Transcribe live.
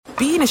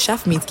being a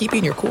chef means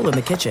keeping your cool in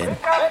the kitchen.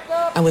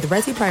 And with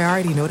Resi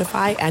Priority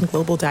Notify and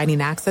Global Dining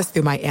Access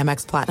through my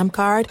Amex Platinum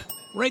card,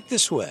 right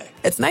this way.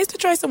 It's nice to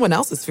try someone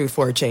else's food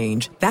for a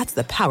change. That's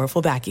the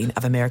powerful backing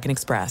of American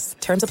Express.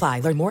 Terms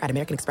apply. Learn more at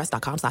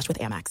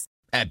americanexpress.com/withAmex.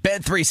 At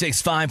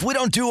Bet365, we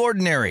don't do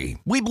ordinary.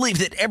 We believe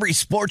that every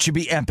sport should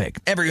be epic.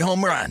 Every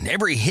home run,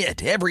 every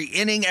hit, every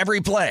inning, every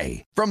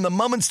play. From the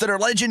moments that are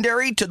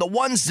legendary to the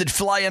ones that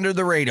fly under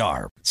the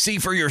radar. See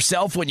for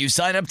yourself when you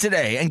sign up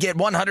today and get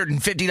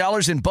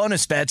 $150 in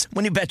bonus bets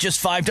when you bet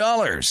just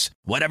 $5.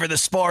 Whatever the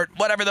sport,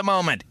 whatever the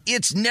moment,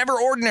 it's never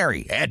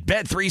ordinary at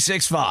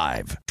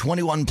Bet365.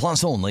 21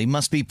 plus only.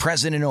 Must be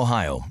present in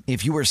Ohio.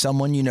 If you or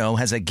someone you know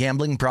has a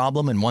gambling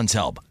problem and wants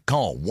help,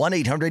 call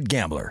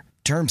 1-800-GAMBLER.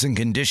 Terms and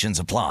conditions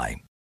apply.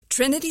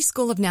 Trinity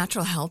School of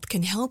Natural Health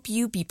can help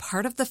you be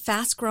part of the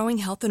fast-growing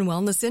health and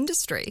wellness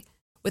industry.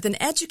 With an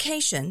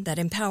education that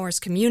empowers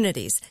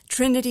communities,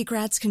 Trinity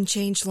grads can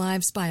change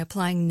lives by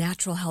applying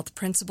natural health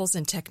principles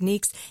and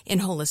techniques in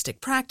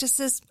holistic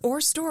practices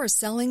or stores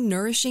selling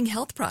nourishing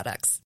health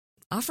products.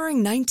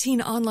 Offering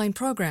 19 online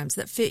programs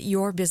that fit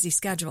your busy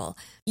schedule,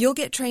 you'll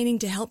get training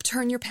to help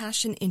turn your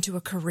passion into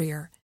a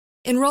career.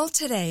 Enroll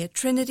today at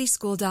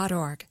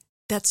trinityschool.org.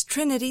 That's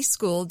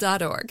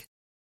trinityschool.org.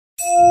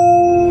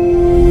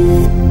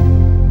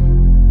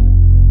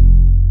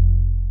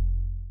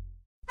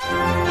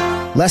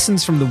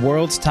 Lessons from the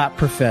world's top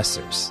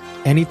professors.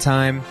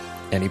 Anytime,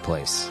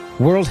 anyplace.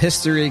 World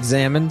history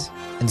examined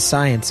and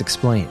science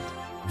explained.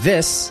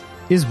 This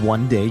is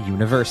One Day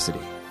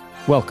University.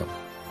 Welcome.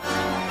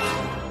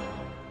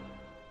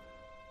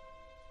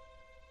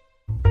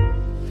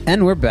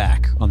 And we're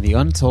back on the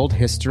untold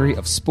history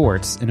of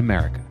sports in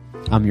America.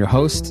 I'm your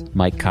host,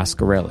 Mike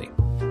Coscarelli.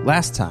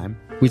 Last time,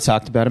 we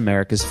talked about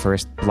America's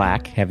first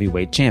black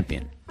heavyweight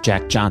champion,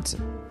 Jack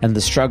Johnson, and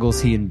the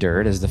struggles he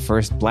endured as the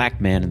first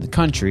black man in the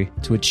country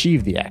to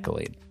achieve the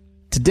accolade.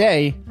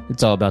 Today,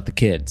 it's all about the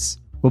kids.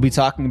 We'll be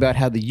talking about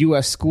how the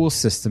U.S. school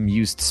system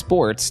used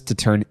sports to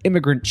turn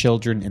immigrant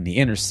children in the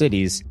inner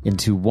cities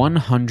into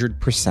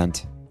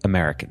 100%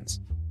 Americans.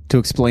 To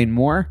explain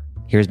more,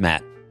 here's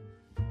Matt.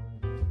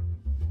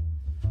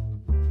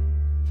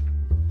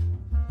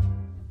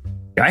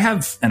 I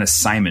have an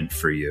assignment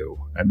for you.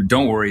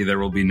 Don't worry, there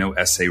will be no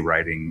essay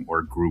writing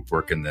or group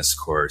work in this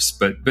course,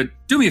 but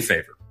do me a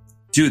favor.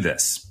 Do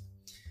this.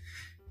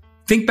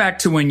 Think back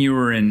to when you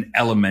were in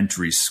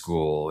elementary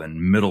school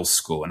and middle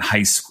school and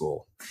high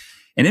school.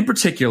 And in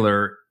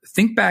particular,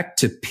 think back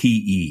to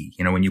PE,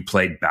 when you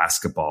played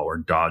basketball or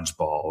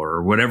dodgeball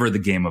or whatever the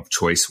game of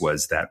choice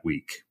was that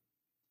week.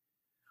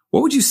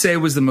 What would you say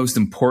was the most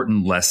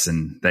important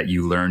lesson that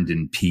you learned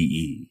in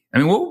PE? I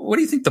mean, what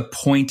do you think the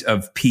point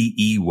of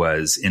PE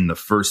was in the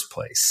first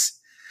place?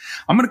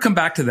 I'm going to come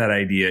back to that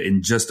idea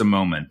in just a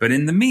moment. But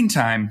in the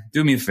meantime,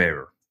 do me a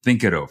favor.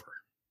 Think it over.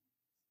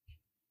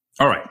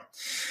 All right.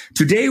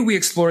 Today, we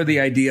explore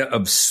the idea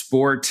of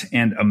sport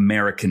and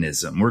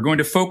Americanism. We're going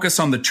to focus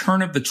on the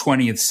turn of the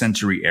 20th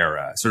century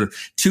era, sort of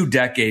 2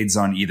 decades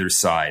on either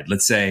side.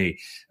 Let's say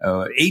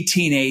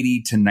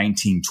 1880 to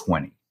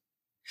 1920.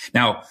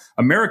 Now,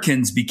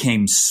 Americans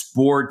became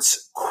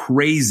sports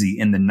crazy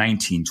in the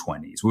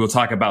 1920s. We will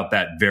talk about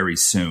that very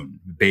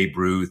soon. Babe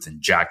Ruth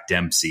and Jack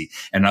Dempsey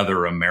and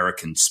other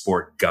American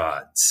sport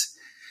gods.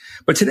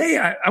 But today,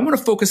 I want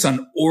to focus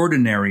on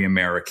ordinary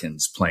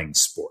Americans playing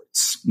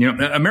sports.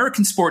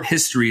 American sport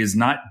history is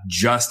not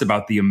just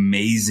about the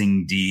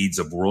amazing deeds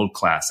of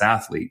world-class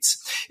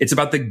athletes. It's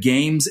about the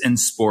games and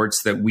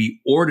sports that we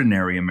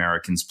ordinary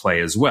Americans play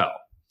as well.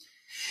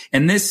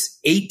 And this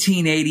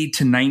 1880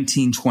 to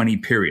 1920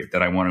 period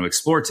that I want to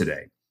explore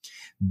today,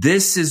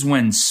 this is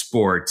when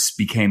sports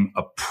became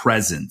a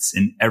presence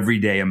in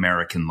everyday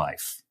American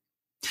life.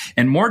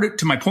 And more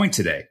to my point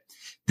today,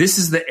 this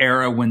is the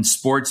era when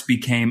sports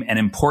became an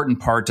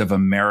important part of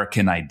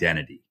American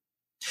identity.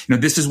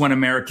 This is when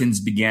Americans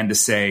began to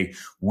say,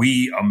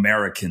 we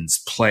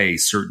Americans play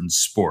certain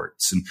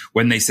sports. And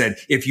when they said,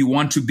 if you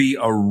want to be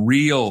a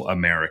real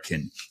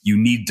American, you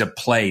need to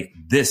play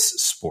this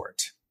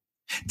sport.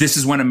 This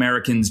is when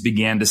Americans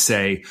began to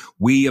say,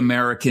 we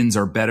Americans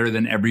are better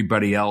than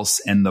everybody else,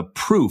 and the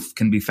proof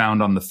can be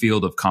found on the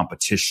field of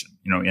competition,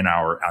 in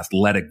our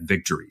athletic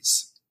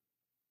victories.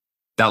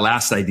 That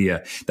last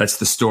idea, that's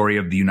the story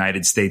of the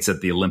United States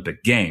at the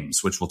Olympic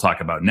Games, which we'll talk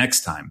about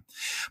next time.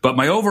 But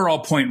my overall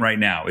point right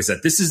now is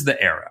that this is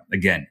the era,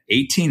 again,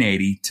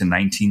 1880 to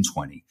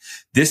 1920.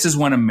 This is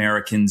when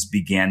Americans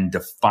began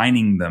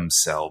defining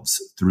themselves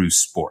through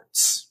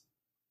sports.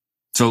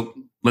 So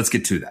let's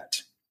get to that.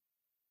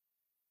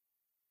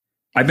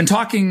 I've been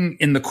talking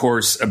in the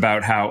course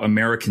about how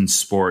American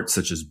sports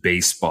such as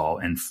baseball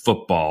and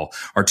football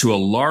are to a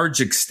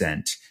large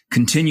extent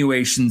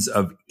continuations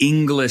of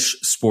English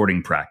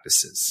sporting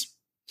practices.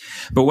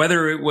 But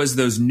whether it was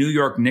those New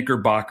York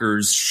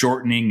Knickerbockers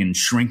shortening and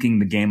shrinking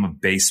the game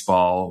of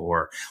baseball,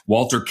 or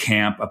Walter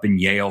Camp up in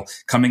Yale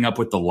coming up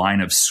with the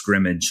line of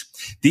scrimmage,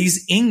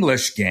 these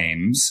English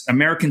games,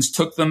 Americans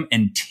took them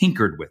and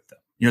tinkered with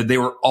them. They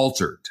were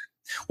altered.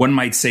 One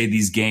might say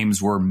these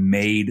games were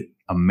made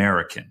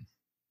American.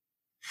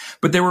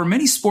 But there were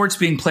many sports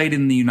being played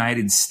in the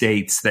United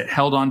States that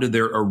held on to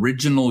their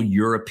original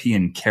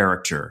European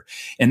character.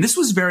 And this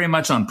was very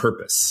much on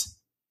purpose.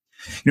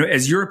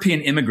 As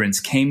European immigrants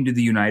came to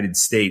the United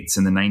States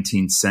in the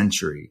 19th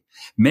century,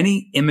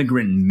 many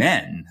immigrant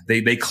men,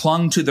 they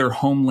clung to their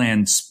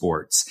homeland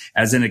sports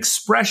as an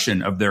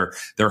expression of their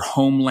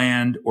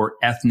homeland or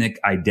ethnic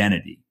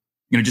identity.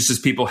 Just as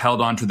people held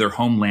on to their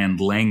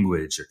homeland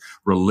language, or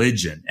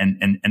religion,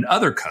 and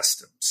other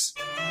customs.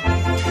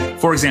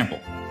 For example,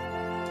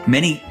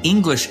 many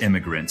English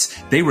immigrants,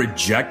 they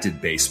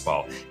rejected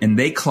baseball and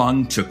they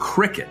clung to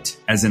cricket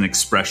as an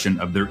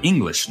expression of their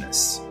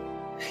Englishness.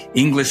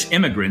 English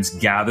immigrants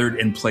gathered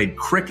and played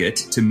cricket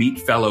to meet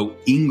fellow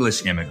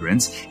English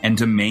immigrants and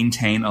to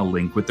maintain a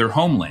link with their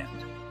homeland.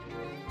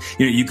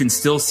 You can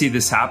still see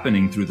this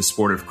happening through the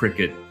sport of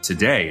cricket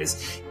today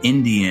as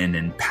Indian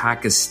and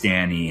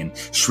Pakistani and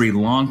Sri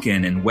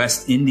Lankan and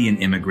West Indian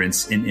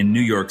immigrants in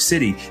New York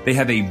City, they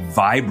have a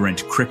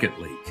vibrant cricket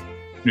league.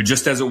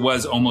 Just as it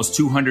was almost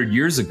 200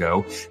 years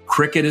ago,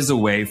 cricket is a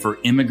way for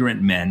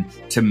immigrant men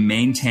to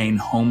maintain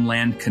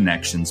homeland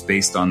connections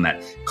based on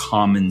that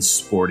common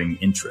sporting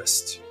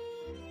interest.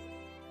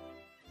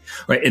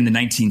 Right. In the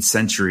 19th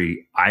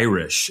century,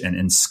 Irish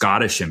and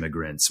Scottish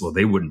immigrants, well,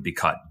 they wouldn't be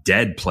caught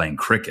dead playing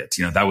cricket.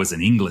 That was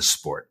an English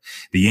sport.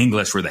 The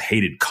English were the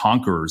hated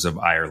conquerors of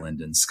Ireland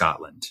and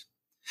Scotland.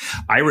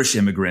 Irish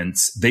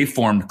immigrants, they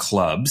formed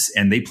clubs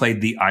and they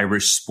played the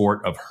Irish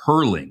sport of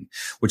hurling,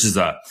 which is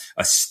a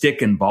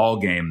stick and ball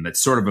game that's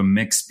sort of a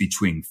mix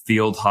between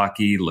field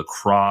hockey,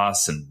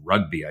 lacrosse, and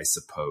rugby, I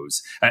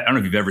suppose. I don't know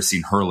if you've ever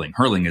seen hurling.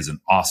 Hurling is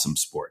an awesome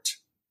sport.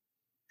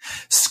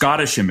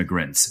 Scottish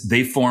immigrants,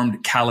 they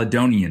formed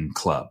Caledonian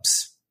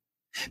clubs.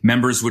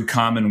 Members would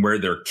come and wear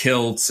their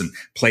kilts and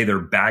play their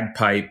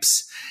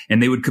bagpipes,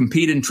 and they would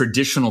compete in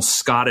traditional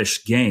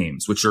Scottish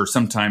games, which are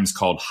sometimes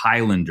called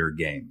Highlander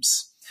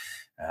games.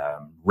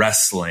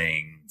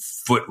 Wrestling,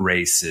 foot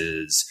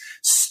races,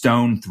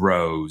 stone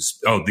throws.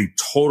 Oh, the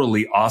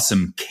totally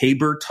awesome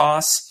caber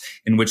toss,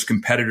 in which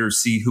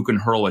competitors see who can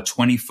hurl a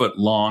 20-foot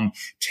long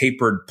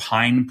tapered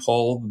pine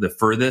pole the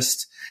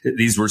furthest.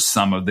 These were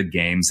some of the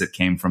games that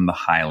came from the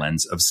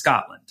Highlands of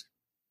Scotland.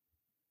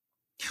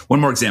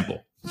 One more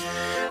example.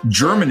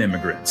 German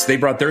immigrants, they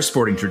brought their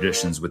sporting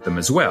traditions with them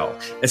as well,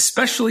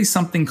 especially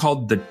something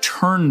called the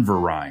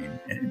Turnverein.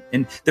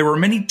 And there were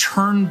many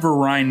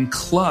Turnverein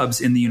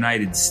clubs in the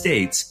United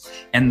States,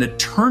 and the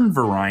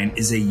Turnverein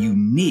is a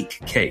unique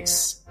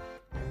case.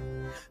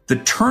 The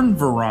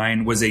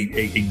Turnverein was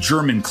a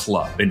German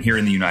club, and here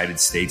in the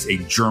United States, a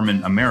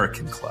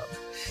German-American club.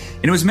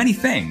 And it was many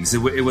things.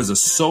 It was a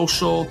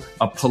social,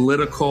 a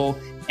political,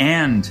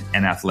 and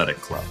an athletic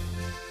club.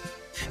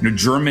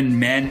 German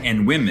men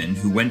and women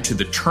who went to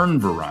the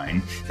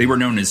Turnverein, they were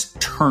known as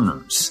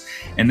turners.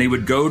 And they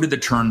would go to the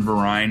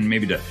Turnverein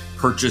maybe to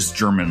purchase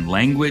German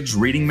language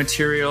reading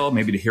material,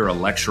 maybe to hear a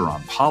lecture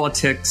on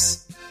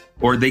politics,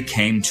 or they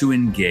came to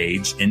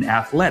engage in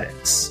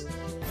athletics.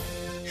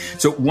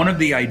 So one of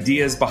the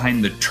ideas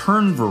behind the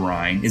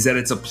Turnverein is that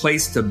it's a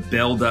place to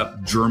build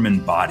up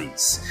German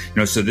bodies.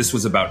 So this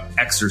was about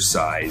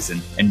exercise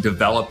and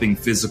developing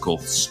physical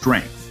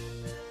strength.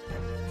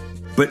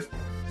 But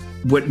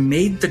what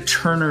made the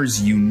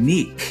Turners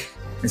unique,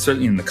 and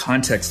certainly in the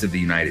context of the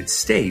United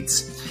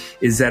States,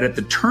 is that at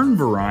the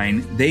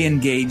Turnverein, they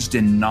engaged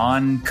in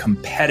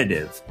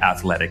non-competitive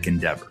athletic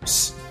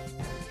endeavors.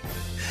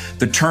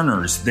 The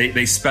Turners,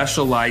 they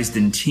specialized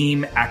in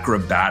team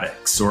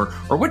acrobatics, or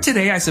what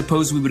today I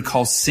suppose we would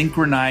call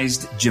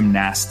synchronized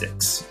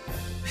gymnastics.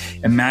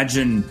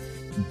 Imagine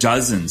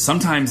dozens,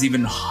 sometimes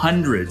even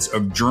hundreds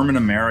of German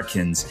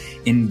Americans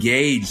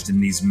engaged in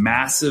these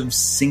massive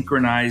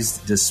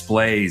synchronized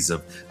displays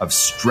of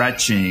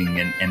stretching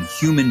and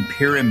human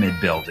pyramid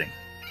building.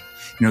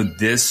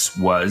 This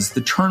was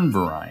the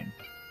Turnverein.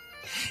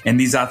 And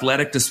these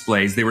athletic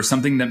displays, they were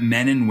something that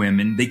men and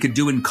women, they could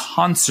do in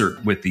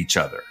concert with each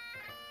other.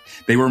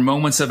 They were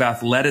moments of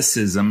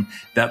athleticism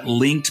that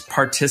linked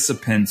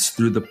participants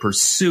through the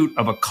pursuit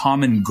of a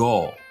common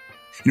goal,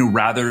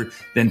 rather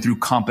than through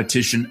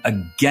competition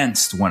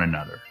against one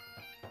another.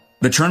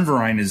 The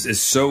Turnverein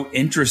is so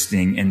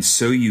interesting and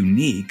so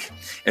unique,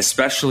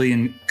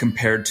 especially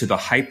compared to the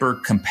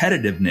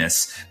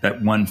hyper-competitiveness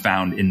that one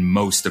found in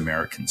most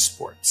American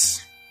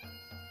sports.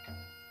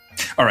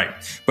 All right,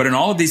 but in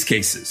all of these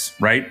cases,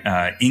 right,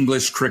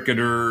 English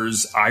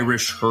cricketers,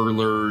 Irish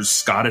hurlers,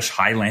 Scottish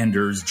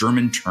Highlanders,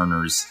 German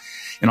turners,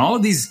 in all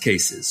of these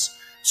cases,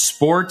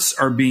 sports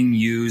are being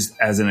used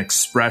as an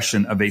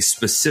expression of a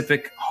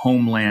specific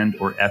homeland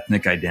or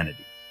ethnic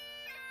identity.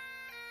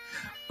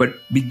 But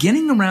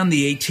beginning around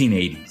the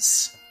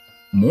 1880s,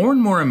 more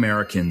and more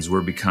Americans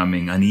were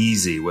becoming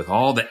uneasy with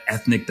all the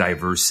ethnic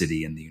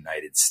diversity in the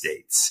United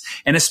States,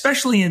 and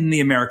especially in the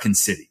American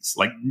cities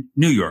like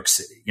New York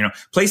City,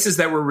 places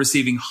that were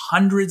receiving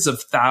hundreds of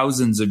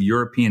thousands of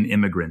European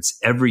immigrants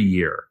every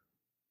year.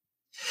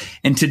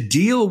 And to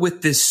deal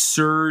with this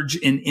surge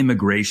in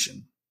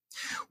immigration,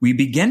 we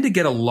begin to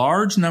get a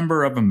large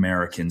number of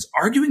Americans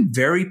arguing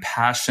very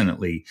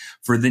passionately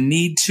for the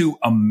need to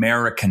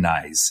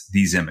Americanize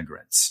these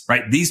immigrants,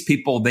 right? These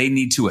people, they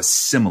need to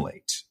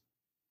assimilate.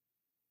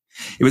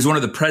 It was one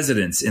of the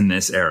presidents in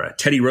this era,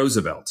 Teddy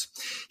Roosevelt.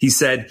 He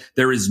said,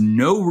 there is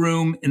no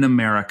room in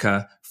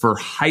America for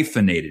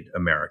hyphenated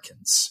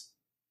Americans.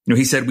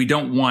 He said, we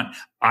don't want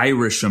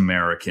Irish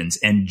Americans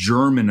and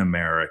German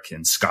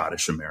Americans,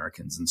 Scottish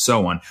Americans, and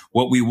so on.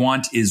 What we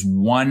want is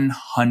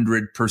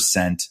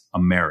 100%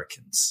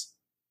 Americans.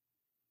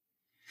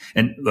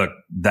 And look,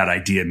 that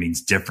idea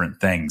means different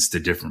things to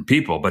different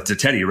people, but to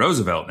Teddy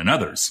Roosevelt and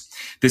others,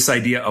 this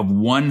idea of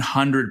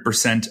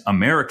 100%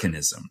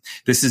 Americanism,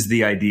 this is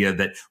the idea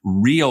that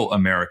real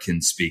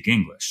Americans speak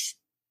English.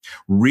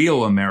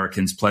 Real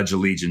Americans pledge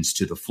allegiance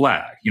to the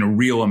flag.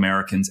 Real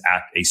Americans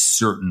act a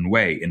certain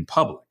way in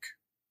public.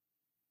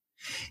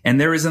 And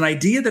there is an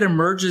idea that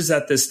emerges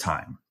at this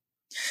time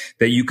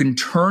that you can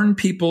turn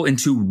people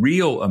into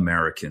real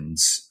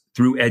Americans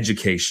through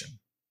education,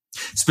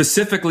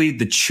 specifically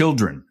the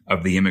children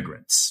of the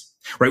immigrants,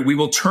 right? We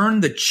will turn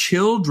the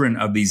children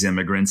of these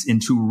immigrants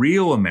into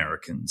real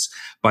Americans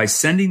by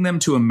sending them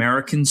to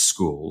American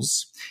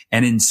schools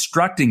and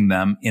instructing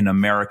them in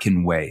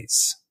American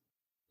ways.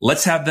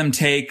 Let's have them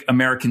take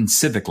American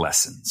civic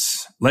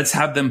lessons. Let's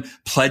have them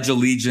pledge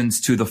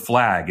allegiance to the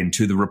flag and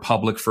to the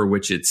republic for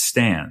which it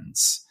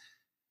stands.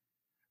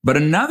 But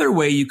another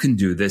way you can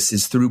do this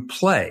is through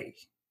play.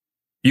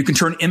 You can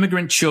turn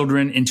immigrant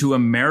children into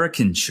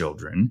American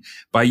children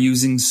by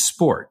using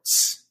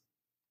sports.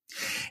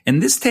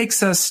 And this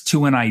takes us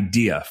to an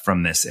idea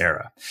from this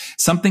era,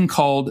 something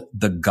called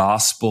the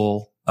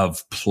gospel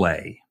of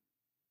play.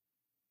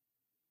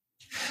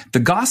 The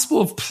gospel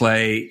of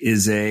play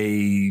is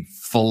a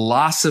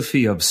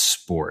philosophy of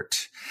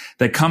sport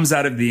that comes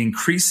out of the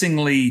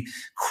increasingly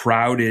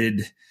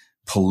crowded,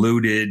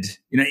 polluted,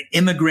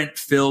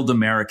 immigrant-filled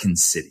American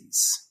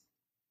cities.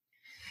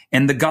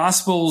 And the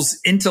gospel's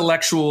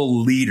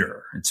intellectual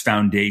leader, its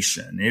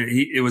foundation,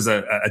 it was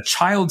a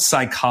child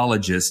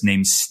psychologist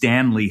named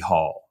Stanley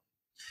Hall.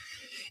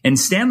 And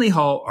Stanley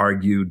Hall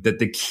argued that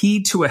the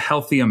key to a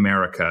healthy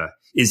America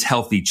is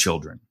healthy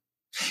children.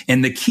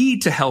 And the key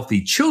to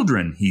healthy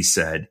children, he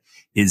said,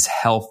 is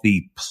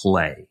healthy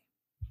play.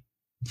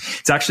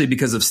 It's actually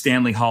because of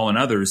Stanley Hall and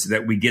others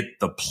that we get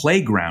the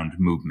playground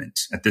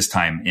movement at this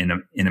time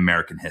in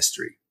American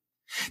history.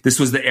 This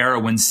was the era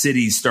when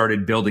cities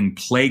started building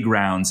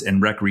playgrounds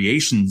and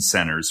recreation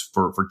centers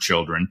for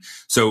children,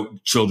 so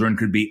children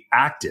could be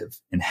active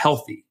and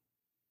healthy.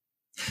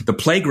 The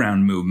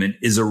playground movement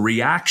is a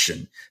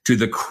reaction to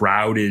the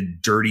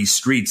crowded, dirty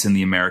streets in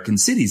the American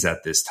cities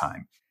at this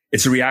time.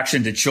 It's a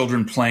reaction to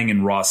children playing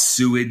in raw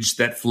sewage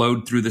that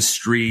flowed through the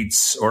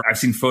streets, or I've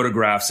seen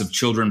photographs of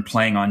children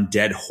playing on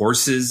dead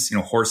horses,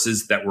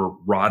 horses that were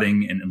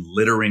rotting and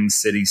littering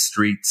city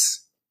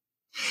streets.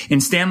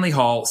 And Stanley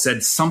Hall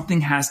said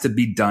something has to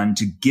be done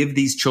to give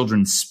these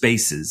children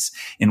spaces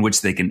in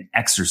which they can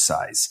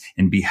exercise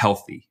and be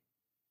healthy.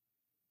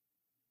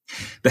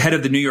 The head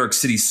of the New York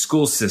City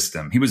school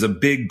system, he was a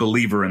big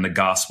believer in the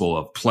gospel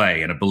of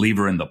play and a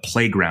believer in the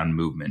playground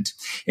movement.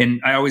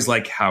 And I always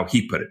like how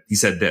he put it. He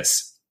said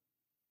this: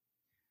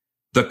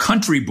 the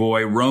country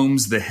boy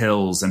roams the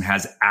hills and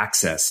has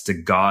access to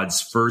God's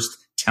first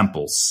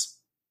temples.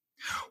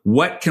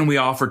 What can we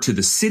offer to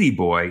the city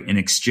boy in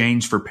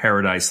exchange for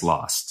paradise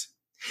lost?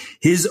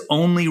 His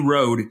only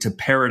road to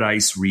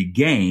paradise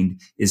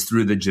regained is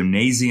through the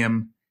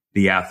gymnasium,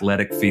 the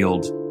athletic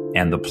field,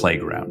 and the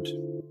playground.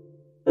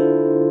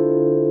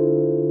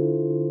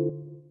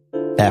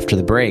 After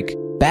the break,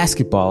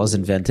 basketball is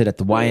invented at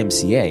the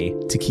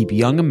YMCA to keep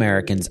young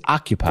Americans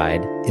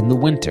occupied in the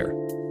winter.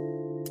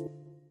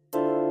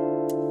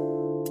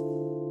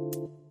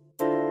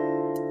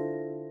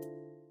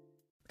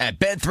 At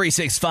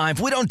Bet365,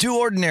 we don't do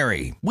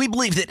ordinary. We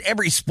believe that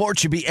every sport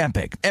should be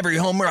epic. Every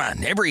home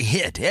run, every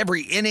hit,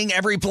 every inning,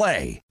 every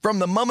play. From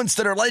the moments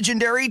that are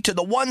legendary to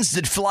the ones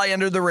that fly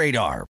under the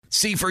radar.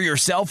 See for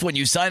yourself when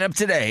you sign up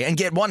today and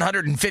get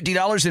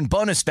 $150 in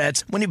bonus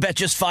bets when you bet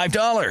just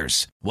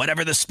 $5.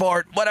 Whatever the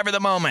sport, whatever the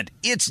moment,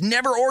 it's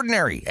never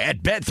ordinary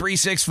at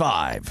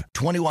Bet365.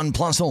 21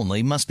 plus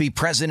only. Must be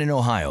present in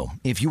Ohio.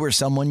 If you or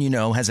someone you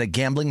know has a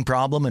gambling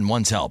problem and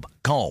wants help,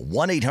 call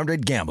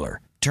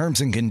 1-800-GAMBLER.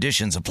 Terms and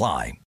conditions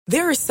apply.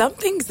 There are some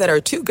things that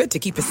are too good to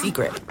keep a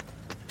secret.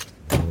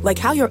 Like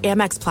how your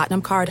Amex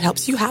Platinum card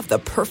helps you have the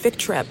perfect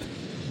trip.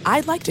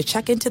 I'd like to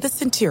check into the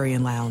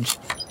Centurion Lounge.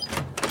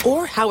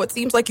 Or how it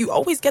seems like you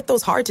always get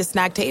those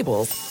hard-to-snag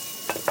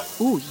tables.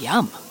 Ooh,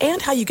 yum.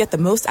 And how you get the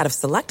most out of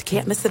select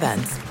can't-miss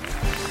events.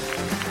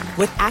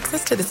 With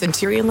access to the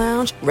Centurion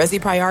Lounge, Resi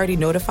Priority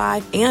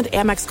Notified, and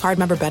Amex card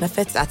member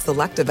benefits at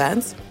select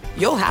events,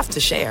 you'll have to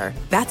share.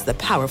 That's the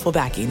powerful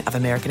backing of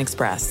American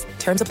Express.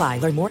 Terms apply.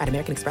 Learn more at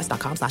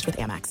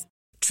americanexpress.com/withAmex.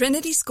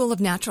 Trinity School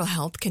of Natural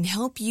Health can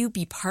help you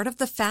be part of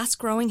the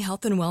fast-growing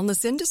health and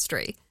wellness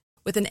industry.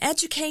 With an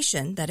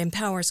education that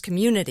empowers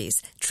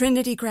communities,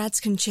 Trinity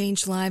grads can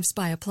change lives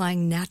by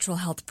applying natural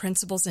health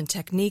principles and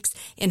techniques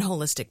in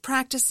holistic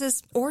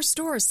practices or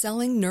stores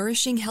selling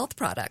nourishing health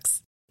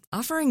products.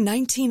 Offering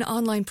 19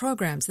 online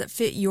programs that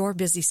fit your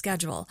busy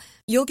schedule,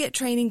 you'll get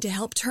training to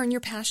help turn your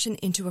passion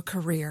into a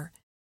career.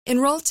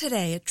 Enroll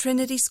today at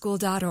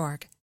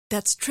trinityschool.org.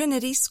 That's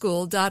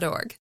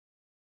trinityschool.org.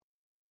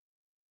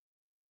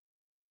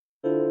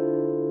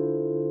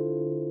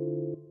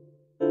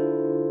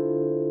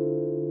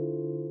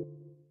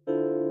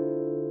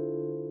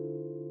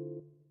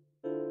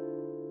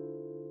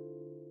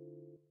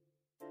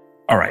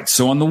 All right.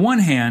 So on the one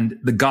hand,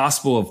 the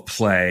gospel of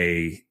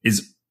play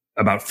is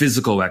about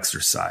physical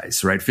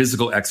exercise, right?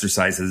 Physical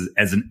exercise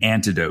as an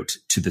antidote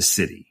to the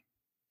city.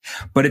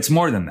 But it's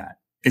more than that.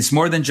 It's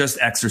more than just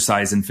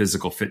exercise and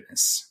physical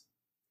fitness.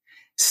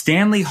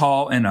 Stanley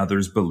Hall and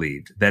others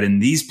believed that in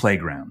these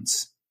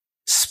playgrounds,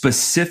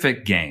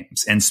 specific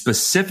games and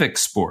specific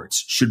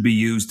sports should be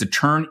used to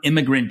turn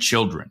immigrant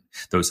children,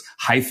 those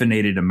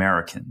hyphenated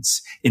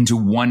Americans, into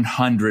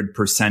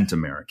 100%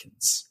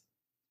 Americans.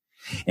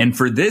 And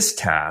for this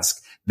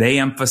task, they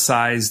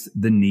emphasized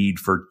the need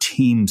for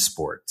team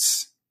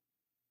sports.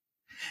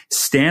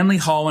 Stanley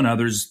Hall and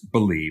others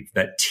believed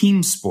that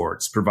team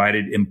sports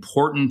provided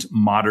important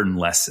modern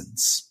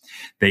lessons.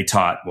 They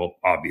taught, well,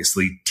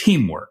 obviously,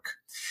 teamwork.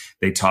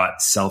 They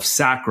taught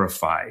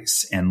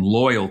self-sacrifice and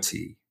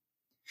loyalty.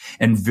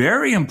 And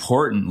very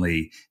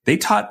importantly, they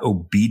taught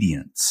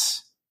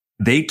obedience.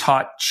 They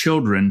taught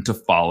children to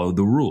follow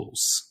the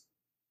rules.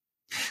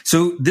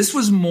 So this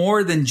was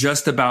more than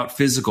just about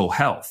physical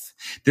health.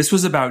 This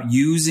was about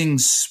using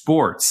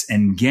sports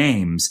and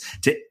games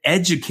to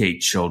educate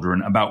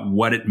children about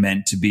what it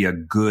meant to be a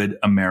good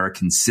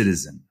American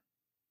citizen.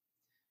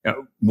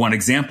 One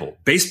example,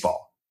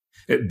 baseball.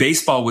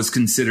 Baseball was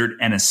considered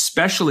an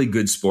especially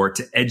good sport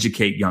to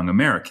educate young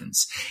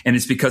Americans. And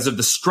it's because of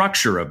the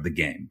structure of the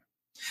game.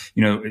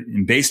 You know,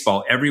 in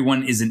baseball,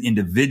 everyone is an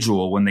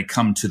individual when they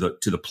come to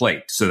the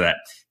plate. So that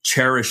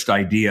cherished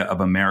idea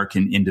of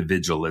American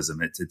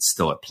individualism, it's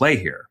still at play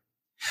here.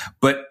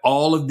 But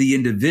all of the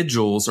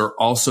individuals are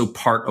also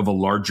part of a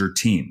larger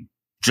team,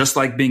 just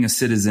like being a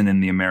citizen in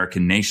the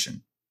American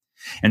nation.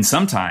 And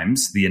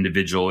sometimes the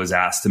individual is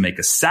asked to make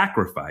a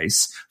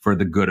sacrifice for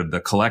the good of the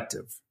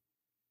collective.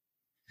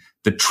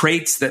 The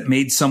traits that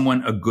made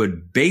someone a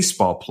good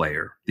baseball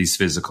player, these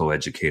physical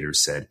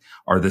educators said,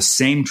 are the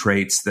same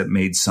traits that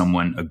made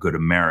someone a good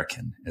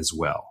American as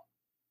well.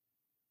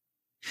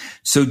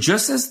 So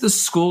just as the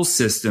school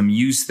system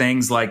used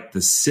things like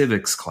the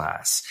civics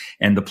class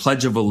and the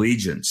Pledge of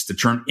Allegiance to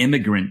turn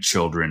immigrant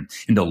children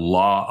into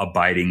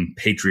law-abiding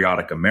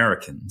patriotic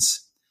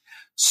Americans,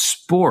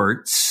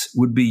 sports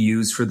would be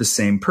used for the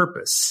same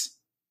purpose.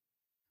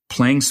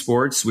 Playing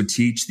sports would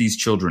teach these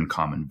children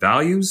common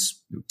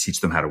values, it would teach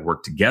them how to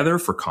work together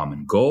for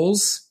common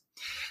goals.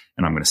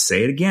 And I'm going to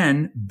say it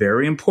again,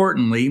 very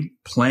importantly,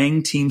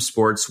 playing team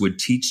sports would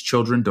teach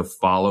children to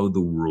follow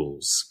the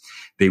rules.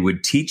 They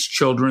would teach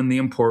children the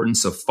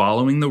importance of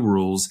following the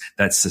rules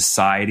that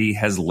society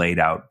has laid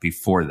out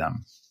before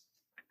them.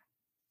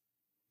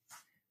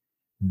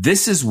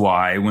 This is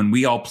why when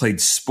we all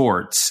played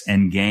sports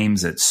and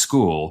games at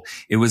school,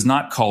 it was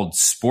not called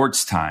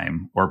sports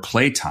time or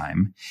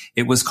playtime.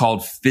 It was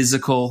called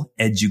physical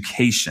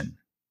education.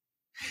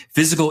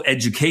 Physical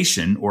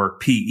education, or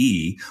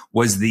PE,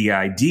 was the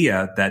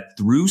idea that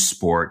through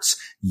sports,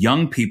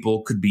 young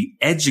people could be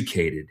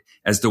educated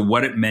as to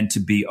what it meant to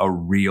be a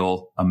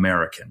real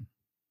American.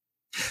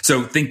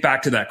 So think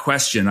back to that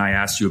question I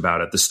asked you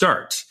about at the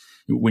start.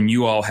 When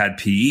you all had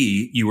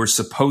PE, you were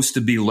supposed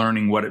to be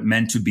learning what it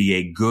meant to be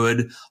a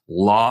good,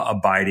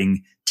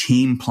 law-abiding,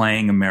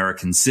 team-playing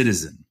American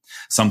citizen,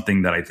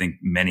 something that I think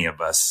many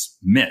of us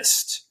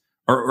missed.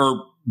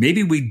 Or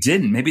maybe we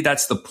didn't. Maybe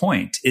that's the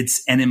point.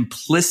 It's an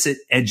implicit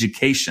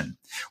education.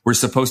 We're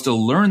supposed to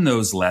learn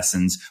those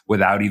lessons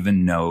without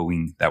even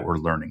knowing that we're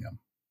learning them.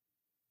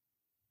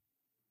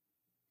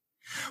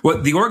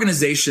 Well, the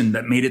organization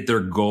that made it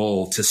their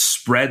goal to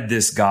spread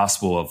this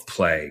gospel of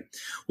play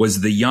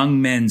was the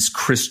Young Men's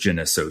Christian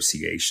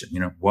Association,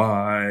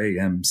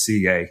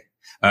 YMCA.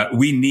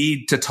 We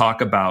need to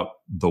talk about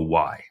the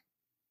why.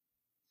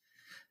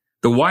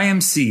 The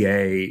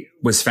YMCA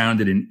was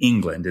founded in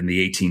England in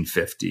the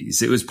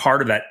 1850s. It was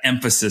part of that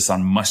emphasis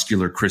on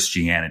muscular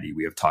Christianity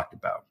we have talked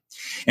about.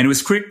 And it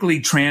was quickly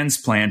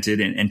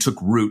transplanted and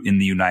took root in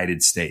the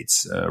United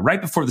States right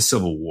before the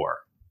Civil War.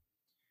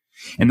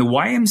 And the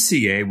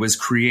YMCA was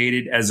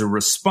created as a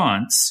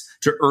response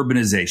to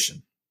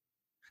urbanization.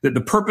 That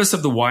the purpose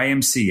of the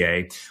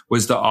YMCA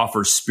was to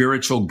offer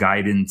spiritual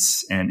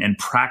guidance and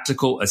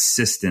practical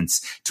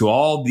assistance to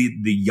all the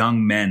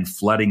young men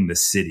flooding the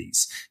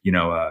cities.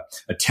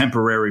 A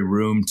temporary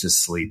room to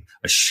sleep,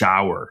 a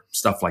shower,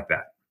 stuff like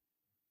that.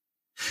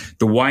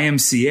 The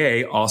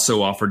YMCA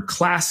also offered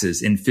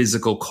classes in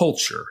physical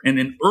culture. And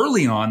then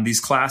early on, these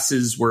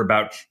classes were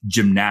about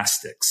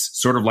gymnastics,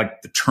 sort of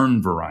like the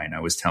Turnverein I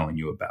was telling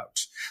you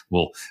about.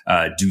 We'll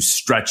do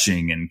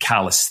stretching and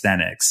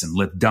calisthenics and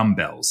lift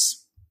dumbbells.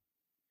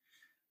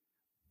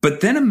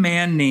 But then a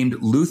man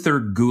named Luther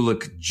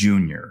Gulick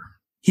Jr.,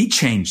 he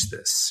changed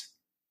this.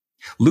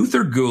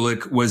 Luther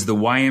Gulick was the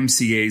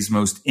YMCA's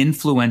most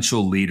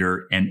influential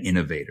leader and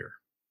innovator.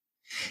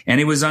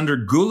 And it was under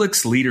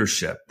Gulick's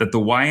leadership that the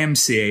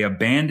YMCA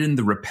abandoned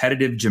the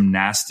repetitive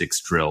gymnastics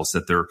drills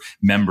that their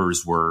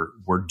members were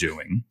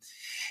doing.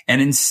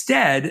 And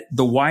instead,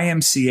 the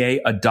YMCA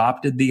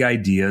adopted the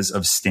ideas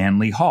of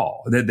Stanley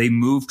Hall, that they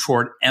moved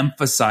toward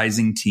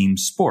emphasizing team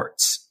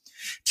sports.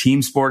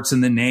 Team sports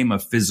in the name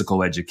of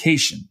physical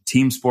education.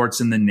 Team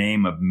sports in the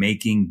name of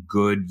making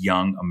good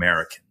young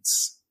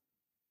Americans.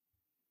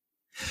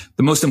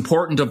 The most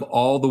important of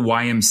all the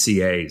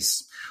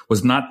YMCAs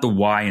was not the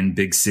Y in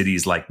big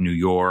cities like New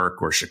York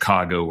or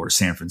Chicago or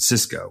San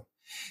Francisco.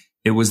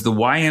 It was the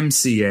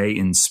YMCA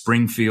in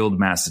Springfield,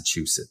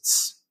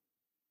 Massachusetts.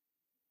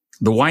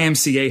 The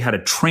YMCA had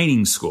a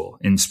training school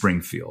in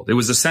Springfield. It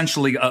was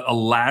essentially a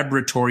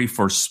laboratory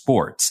for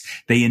sports.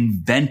 They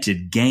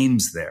invented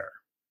games there.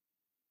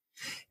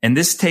 And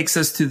this takes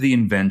us to the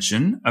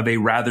invention of a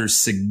rather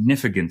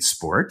significant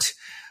sport,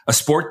 a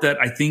sport that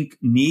I think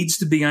needs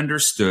to be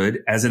understood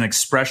as an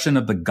expression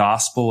of the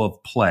gospel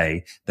of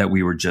play that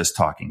we were just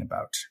talking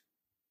about.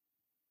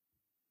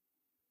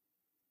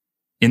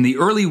 In the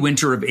early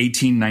winter of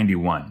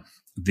 1891,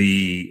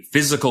 the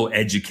physical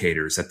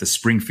educators at the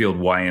Springfield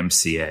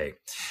YMCA,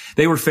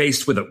 they were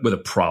faced with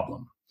a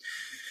problem.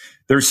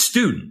 Their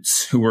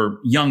students, who were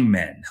young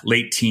men,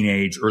 late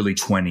teenage, early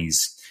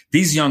 20s,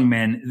 these young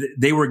men,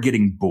 they were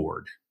getting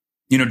bored.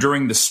 You know,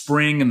 during the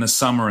spring and the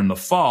summer and the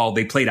fall,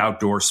 they played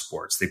outdoor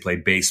sports. They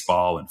played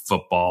baseball and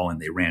football and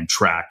they ran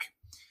track.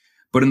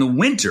 But in the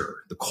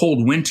winter, the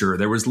cold winter,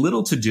 there was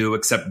little to do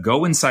except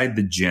go inside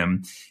the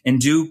gym and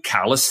do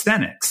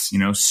calisthenics,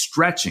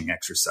 stretching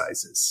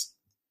exercises.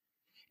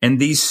 And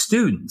these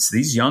students,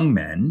 these young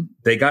men,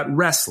 they got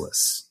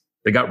restless.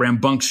 They got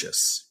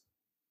rambunctious.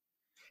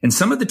 And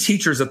some of the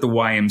teachers at the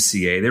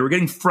YMCA, they were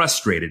getting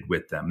frustrated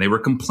with them. They were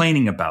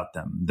complaining about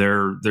them,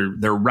 their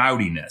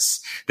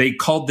rowdiness. They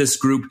called this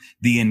group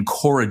the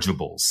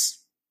Incorrigibles.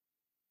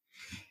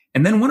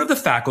 And then one of the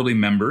faculty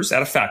members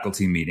at a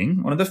faculty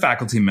meeting, one of the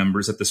faculty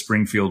members at the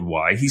Springfield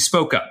Y, he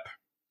spoke up.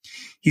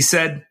 He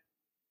said,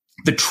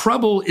 "The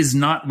trouble is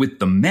not with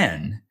the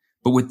men,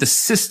 but with the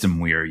system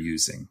we are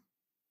using."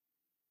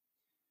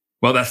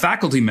 Well, that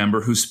faculty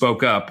member who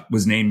spoke up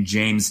was named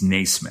James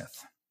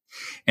Naismith.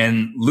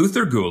 And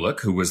Luther Gulick,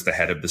 who was the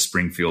head of the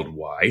Springfield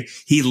Y,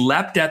 he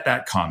leapt at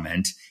that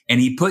comment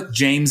and he put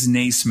James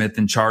Naismith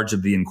in charge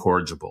of the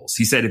Incorrigibles.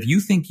 He said, "If you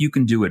think you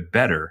can do it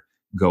better,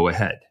 go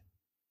ahead."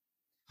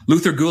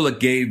 Luther Gulick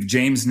gave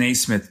James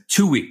Naismith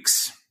 2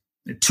 weeks.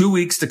 2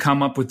 weeks to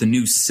come up with a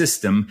new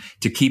system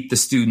to keep the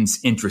students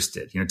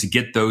interested, to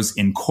get those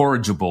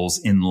Incorrigibles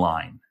in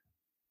line.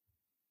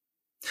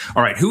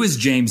 All right, who is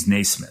James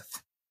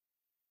Naismith?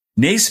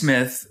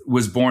 Naismith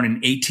was born in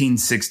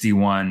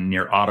 1861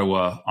 near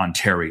Ottawa,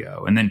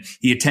 Ontario, and then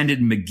he attended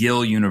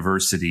McGill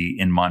University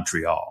in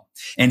Montreal.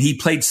 And he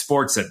played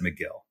sports at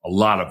McGill, a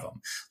lot of them,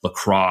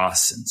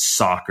 lacrosse and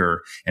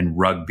soccer and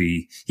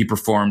rugby. He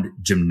performed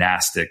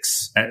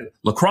gymnastics.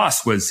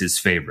 Lacrosse was his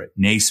favorite.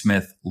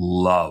 Naismith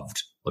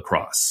loved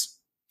lacrosse.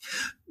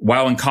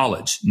 While in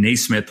college,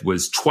 Naismith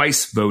was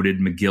twice voted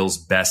McGill's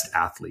best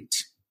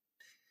athlete.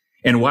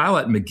 And while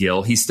at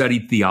McGill, he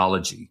studied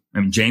theology.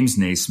 James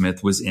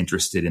Naismith was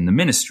interested in the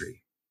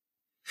ministry.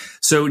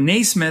 So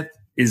Naismith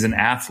is an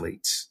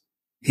athlete.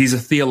 He's a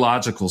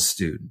theological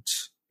student.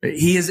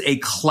 He is a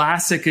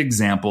classic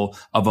example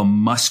of a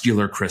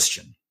muscular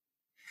Christian.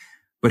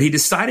 But he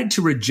decided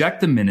to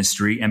reject the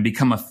ministry and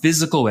become a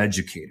physical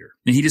educator.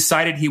 And he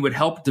decided he would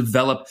help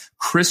develop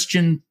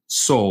Christian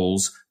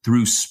souls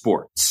through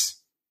sports.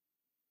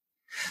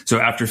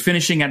 So after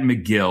finishing at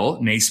McGill,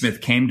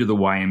 Naismith came to the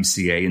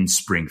YMCA in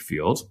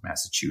Springfield,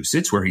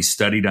 Massachusetts, where he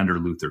studied under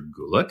Luther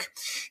Gulick.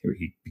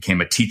 He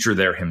became a teacher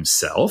there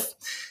himself.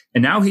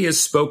 And now he has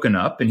spoken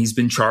up and he's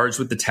been charged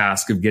with the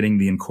task of getting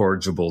the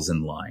Incorrigibles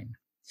in line.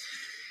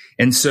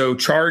 And so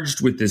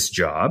charged with this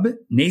job,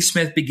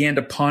 Naismith began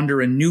to ponder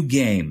a new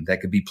game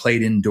that could be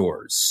played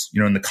indoors,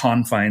 in the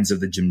confines of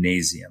the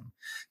gymnasium,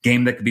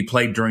 game that could be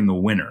played during the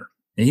winter.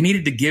 And he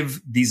needed to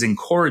give these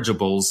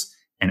Incorrigibles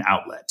an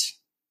outlet.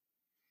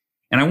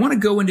 And I want to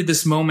go into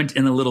this moment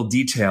in a little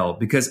detail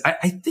because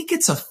I think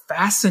it's a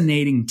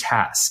fascinating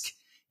task,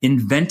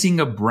 inventing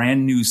a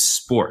brand new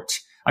sport.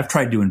 I've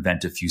tried to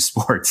invent a few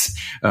sports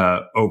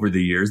over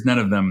the years, none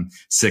of them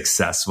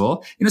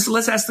successful. So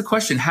let's ask the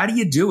question, how do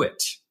you do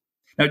it?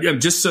 Now,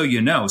 just so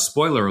you know,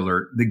 spoiler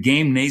alert, the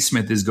game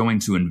Naismith is going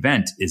to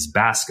invent is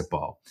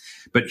basketball.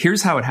 But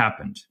here's how it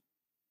happened.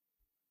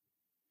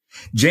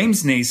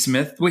 James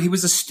Naismith, he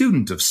was a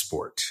student of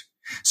sport.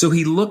 So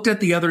he looked at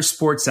the other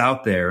sports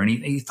out there and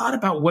he thought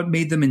about what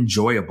made them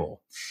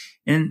enjoyable.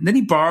 And then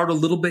he borrowed a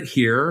little bit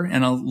here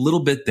and a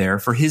little bit there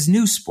for his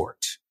new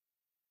sport.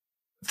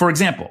 For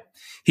example,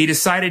 he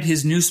decided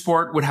his new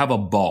sport would have a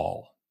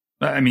ball.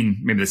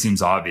 Maybe that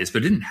seems obvious,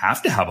 but it didn't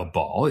have to have a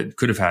ball. It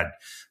could have had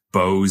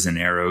bows and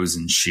arrows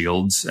and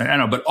shields. I don't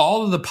know, but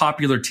all of the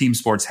popular team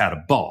sports had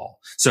a ball.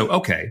 So,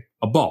 okay,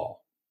 a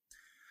ball.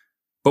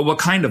 But what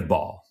kind of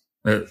ball?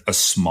 A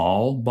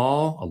small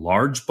ball? A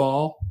large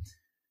ball?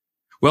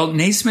 Well,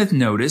 Naismith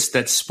noticed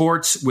that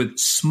sports with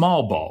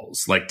small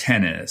balls like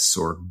tennis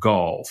or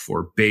golf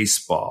or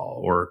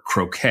baseball or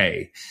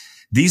croquet,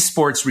 these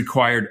sports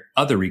required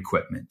other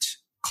equipment,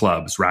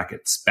 clubs,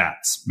 rackets,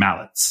 bats,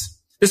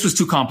 mallets. This was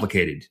too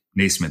complicated,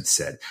 Naismith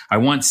said. I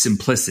want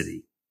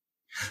simplicity.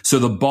 So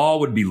the ball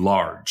would be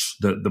large,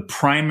 the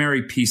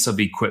primary piece of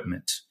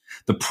equipment,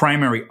 the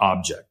primary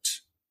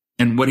object.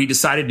 And what he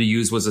decided to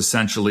use was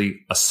essentially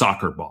a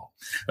soccer ball,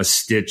 a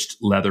stitched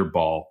leather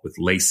ball with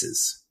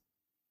laces.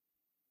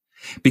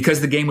 Because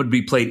the game would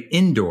be played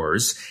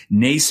indoors,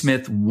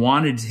 Naismith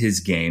wanted his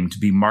game to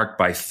be marked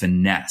by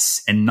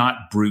finesse and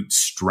not brute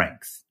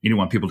strength. He didn't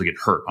want people to get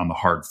hurt on the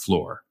hard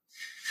floor.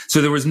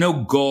 So there was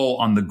no goal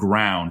on the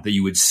ground that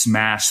you would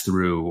smash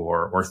through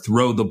or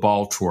throw the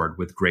ball toward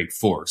with great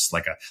force,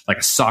 like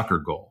a soccer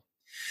goal.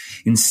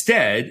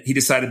 Instead, he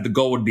decided the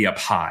goal would be up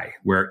high,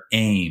 where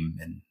aim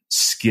and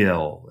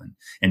skill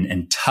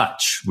and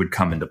touch would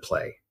come into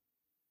play.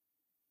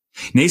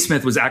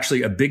 Naismith was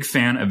actually a big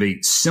fan of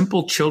a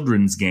simple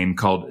children's game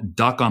called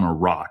Duck on a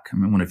Rock. I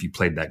wonder if you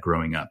played that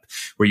growing up,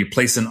 where you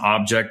place an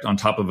object on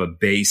top of a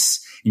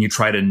base and you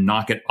try to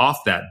knock it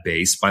off that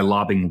base by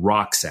lobbing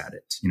rocks at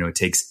it. It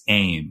takes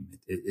aim.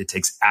 It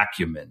takes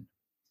acumen.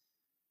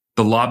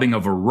 The lobbing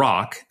of a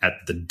rock at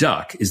the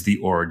duck is the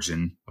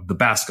origin of the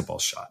basketball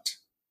shot.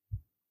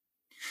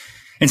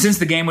 And since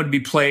the game would be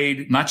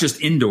played not just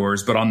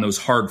indoors, but on those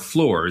hard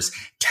floors,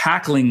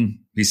 tackling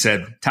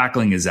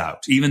is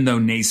out, even though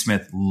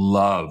Naismith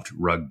loved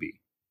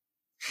rugby.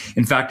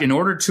 In fact, in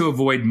order to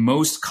avoid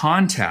most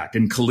contact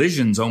and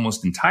collisions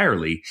almost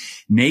entirely,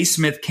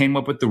 Naismith came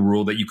up with the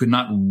rule that you could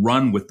not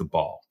run with the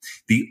ball.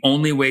 The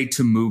only way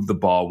to move the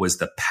ball was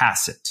to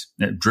pass it.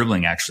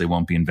 Dribbling actually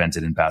won't be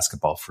invented in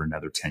basketball for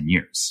another 10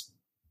 years.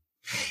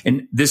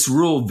 And this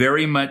rule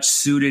very much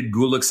suited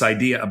Gulick's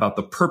idea about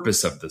the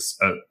purpose of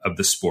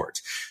the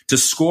sport. To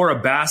score a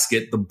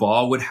basket, the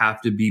ball would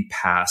have to be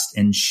passed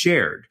and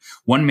shared.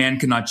 One man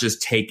cannot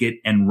just take it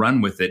and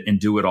run with it and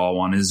do it all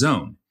on his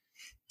own.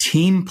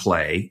 Team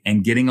play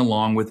and getting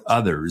along with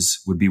others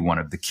would be one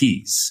of the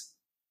keys.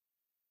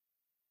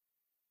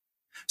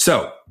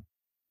 So,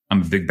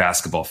 I'm a big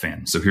basketball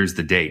fan. So here's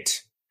the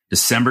date.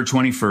 December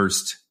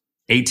 21st,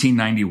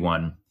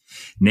 1891.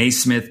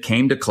 Naismith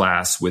came to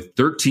class with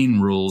 13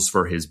 rules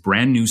for his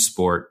brand new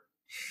sport.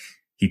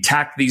 He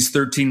tacked these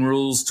 13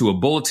 rules to a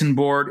bulletin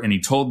board and he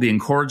told the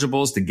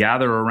incorrigibles to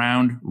gather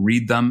around,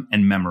 read them,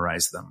 and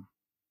memorize them.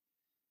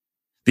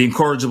 The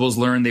incorrigibles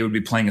learned they would be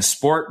playing a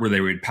sport where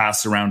they would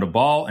pass around a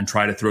ball and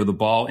try to throw the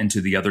ball into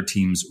the other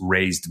team's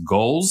raised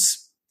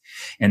goals.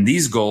 And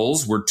these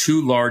goals were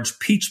 2 large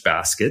peach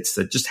baskets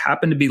that just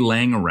happened to be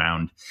laying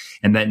around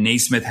and that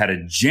Naismith had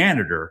a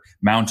janitor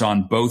mount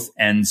on both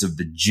ends of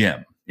the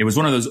gym. It was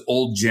one of those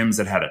old gyms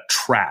that had a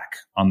track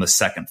on the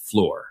second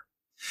floor.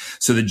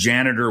 So the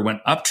janitor went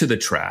up to the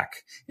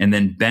track and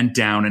then bent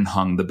down and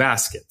hung the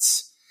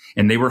baskets.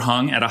 And they were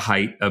hung at a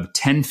height of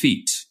 10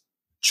 feet,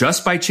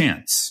 just by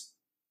chance.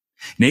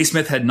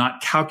 Naismith had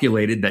not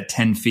calculated that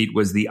 10 feet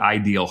was the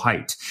ideal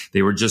height.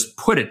 They were just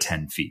put at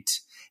 10 feet.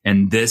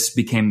 And this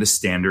became the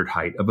standard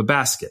height of a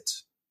basket.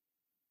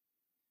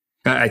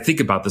 I think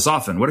about this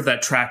often. What if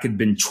that track had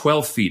been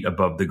 12 feet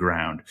above the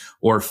ground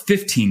or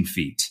 15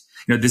 feet?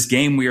 This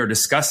game we are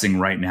discussing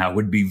right now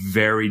would be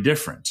very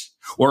different.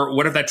 Or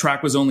what if that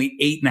track was only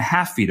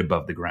 8.5 feet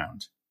above the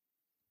ground?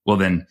 Well,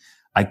 then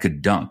I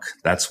could dunk.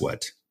 That's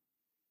what.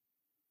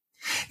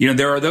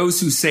 There are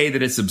those who say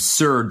that it's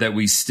absurd that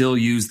we still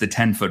use the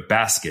 10-foot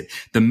basket.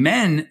 The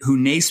men who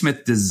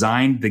Naismith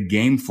designed the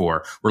game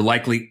for were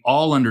likely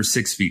all under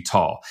 6 feet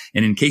tall.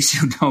 And in case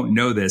you don't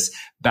know this,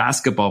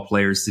 basketball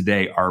players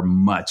today are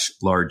much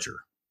larger.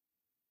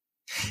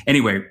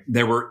 Anyway,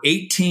 there were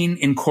 18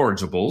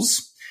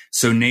 incorrigibles.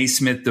 So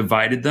Naismith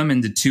divided them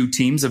into 2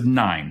 teams of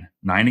 9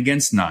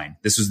 against 9.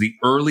 This was the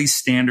early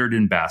standard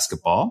in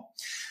basketball.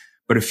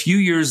 But a few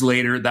years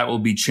later, that will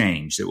be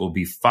changed. It will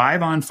be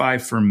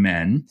 5-on-5 for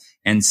men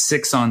and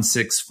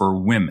 6-on-6 for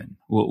women.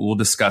 We'll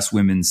discuss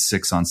women's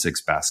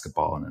 6-on-6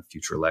 basketball in a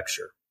future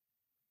lecture.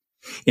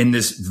 In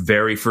this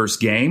very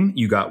first game,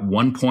 you got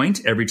 1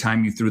 point every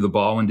time you threw the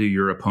ball into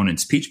your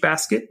opponent's peach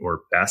basket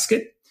or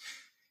basket.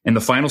 And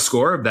the final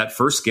score of that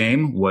first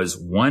game was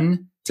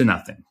 1-0.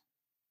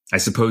 I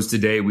suppose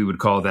today we would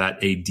call that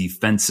a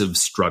defensive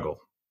struggle.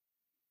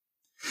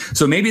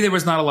 So maybe there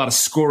was not a lot of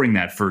scoring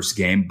that first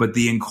game, but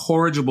the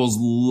incorrigibles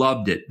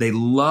loved it. They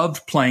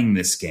loved playing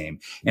this game,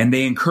 and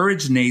they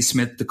encouraged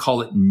Naismith to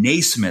call it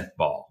Naismith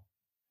ball.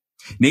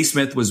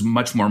 Naismith was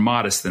much more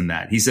modest than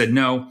that. He said,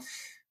 no,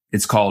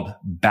 it's called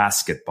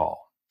basketball.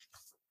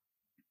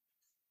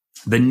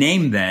 The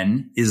name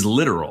then is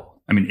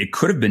literal. It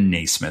could have been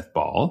Naismith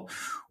ball,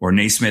 or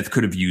Naismith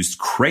could have used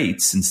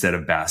crates instead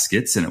of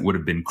baskets, and it would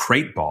have been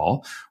crate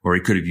ball, or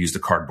he could have used a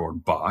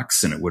cardboard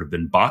box, and it would have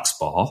been box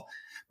ball.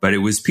 But it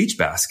was peach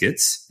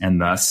baskets, and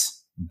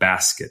thus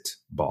basket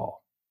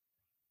ball.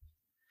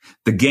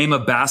 The game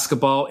of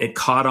basketball, it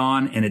caught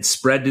on and it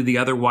spread to the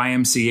other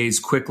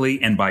YMCAs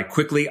quickly. And by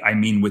quickly, I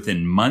mean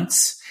within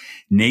months.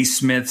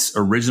 Naismith's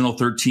original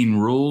 13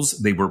 rules,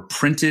 they were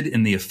printed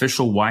in the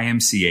official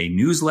YMCA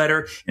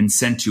newsletter and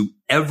sent to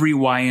every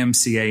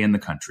YMCA in the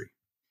country.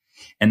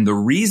 And the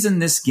reason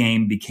this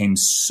game became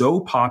so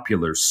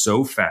popular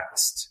so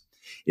fast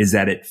is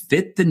that it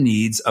fit the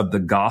needs of the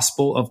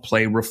gospel of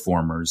play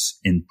reformers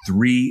in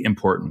three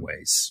important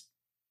ways.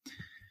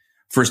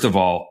 First of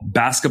all,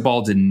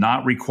 basketball did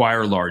not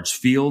require large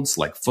fields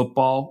like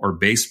football or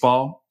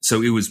baseball,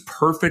 so it was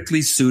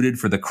perfectly suited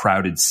for the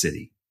crowded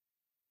city.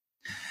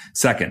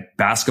 Second,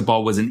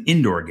 basketball was an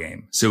indoor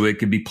game, so it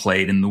could be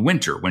played in the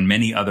winter when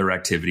many other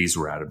activities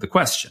were out of the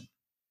question.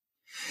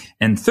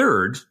 And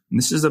third, and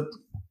this is a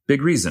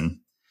big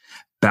reason,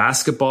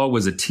 basketball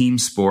was a team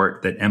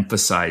sport that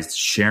emphasized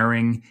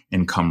sharing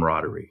and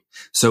camaraderie.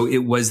 So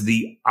it was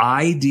the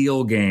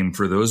ideal game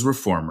for those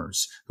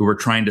reformers who were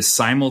trying to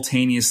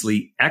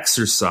simultaneously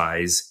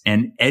exercise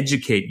and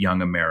educate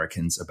young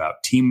Americans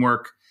about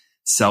teamwork,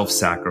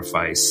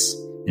 self-sacrifice,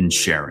 and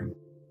sharing.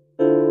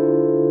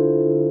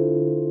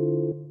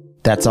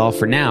 That's all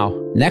for now.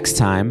 Next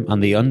time on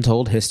The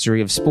Untold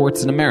History of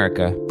Sports in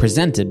America,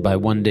 presented by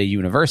One Day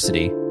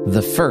University,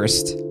 the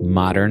first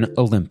modern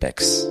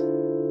Olympics.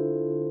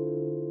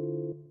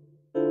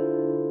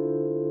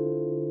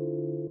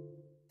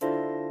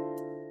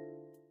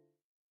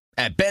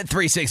 At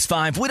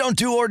Bet365, we don't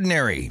do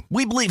ordinary.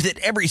 We believe that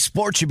every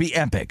sport should be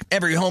epic.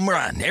 Every home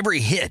run,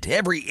 every hit,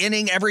 every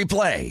inning, every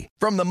play.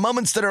 From the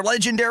moments that are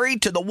legendary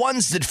to the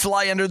ones that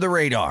fly under the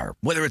radar.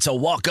 Whether it's a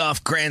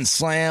walk-off grand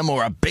slam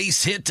or a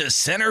base hit to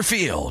center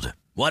field.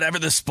 Whatever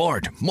the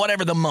sport,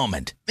 whatever the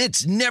moment.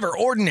 It's never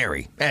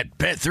ordinary at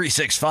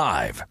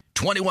Bet365.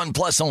 21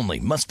 plus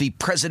only. Must be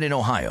present in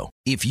Ohio.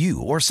 If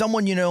you or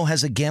someone you know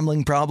has a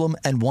gambling problem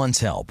and wants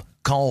help,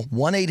 call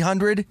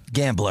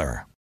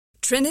 1-800-GAMBLER.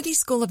 Trinity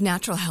School of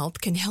Natural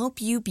Health can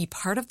help you be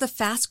part of the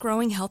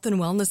fast-growing health and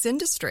wellness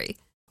industry.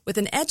 With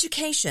an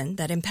education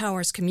that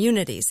empowers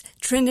communities,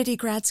 Trinity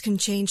grads can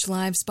change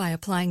lives by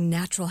applying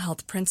natural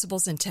health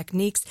principles and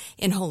techniques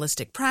in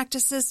holistic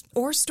practices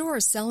or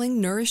stores selling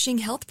nourishing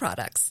health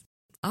products.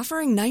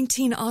 Offering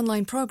 19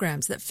 online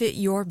programs that fit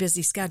your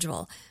busy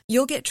schedule,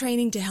 you'll get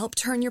training to help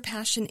turn your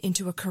passion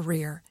into a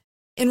career.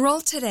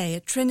 Enroll today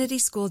at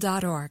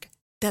trinityschool.org.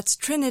 That's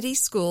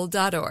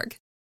trinityschool.org.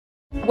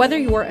 Whether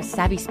you're a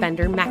savvy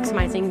spender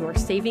maximizing your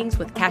savings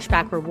with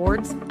cashback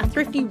rewards, a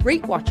thrifty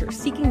rate watcher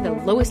seeking the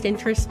lowest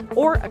interest,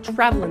 or a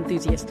travel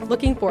enthusiast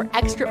looking for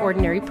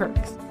extraordinary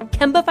perks,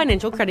 Kemba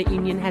Financial Credit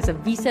Union has a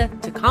visa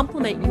to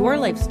complement your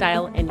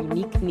lifestyle and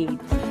unique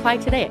needs. Apply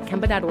today at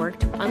Kemba.org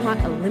to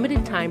unlock a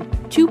limited time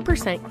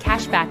 2%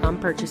 cash back on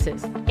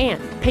purchases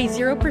and pay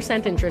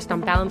 0% interest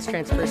on balance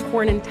transfers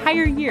for an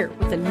entire year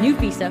with a new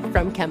visa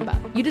from Kemba.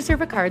 You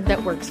deserve a card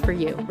that works for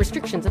you.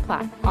 Restrictions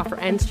apply. Offer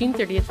ends June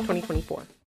 30th, 2024.